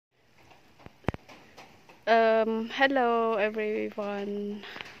Hello everyone.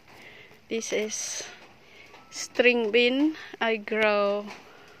 This is string bean. I grow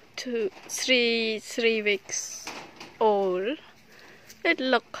to three weeks old. It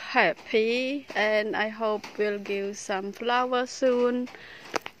look happy, and I hope will give some flower soon.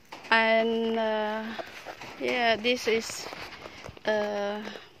 And yeah, this is the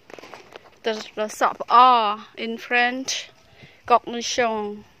sop in French,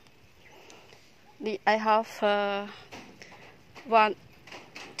 cuttingmachine. I have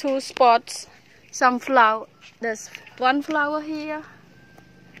two spots, some flower. There's one flower here,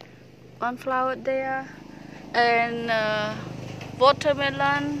 one flower there, and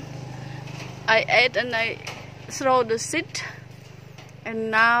watermelon. I ate and I throw the seed,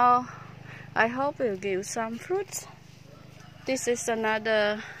 and now I hope it will give some fruits. This is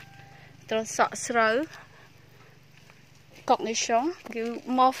another throw. Cognition give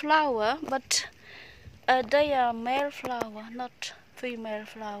more flower, but they are male flower, not female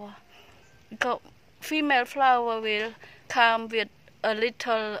flower. Because female flower will come with a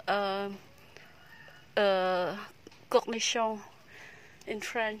little cognition in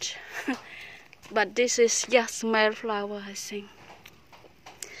French. But this is just male flower, I think.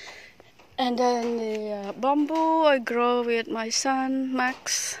 And then the bamboo I grow with my son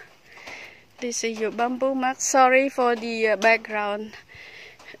Max. This is your bamboo, Max. Sorry for the background.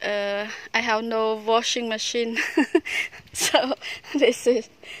 I have no washing machine, so this is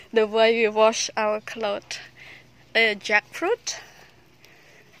the way we wash our clothes. Jackfruit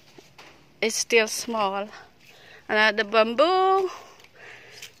is still small. Another bamboo,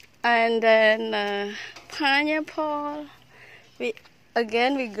 and then pineapple. We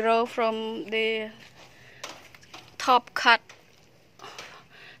grow from the top cut,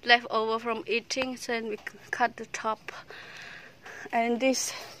 left over from eating, then we cut the top. And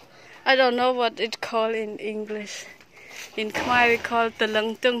this, I don't know what it's called in English. In Khmer we call it the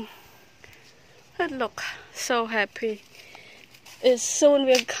lengtung. But look, so happy. It soon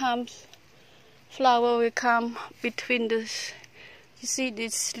will come, flower will come between this. You see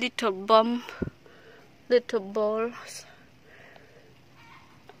this little bump, little balls.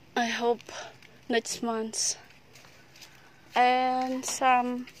 I hope next month. And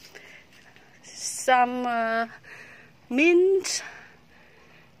some mint.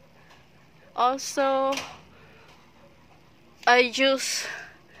 Also, I use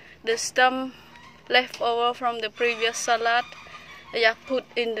the stem left over from the previous salad. I put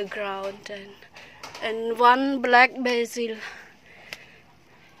in the ground, and one black basil.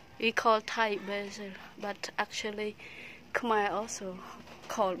 We call Thai basil, but actually Khmer also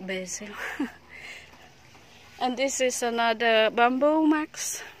called basil. And this is another bamboo,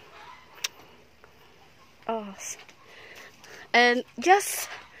 Max. Oh, and just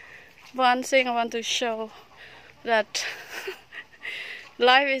one thing I want to show, that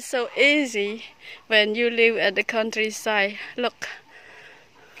life is so easy when you live at the countryside. Look,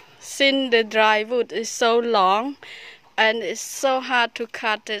 since the dry wood is so long and it's so hard to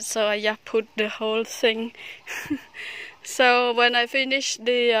cut it, so I just put the whole thing. So when I finish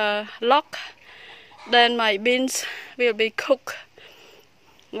the log, then my beans will be cooked.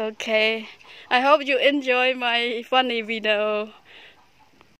 Okay, I hope you enjoy my funny video.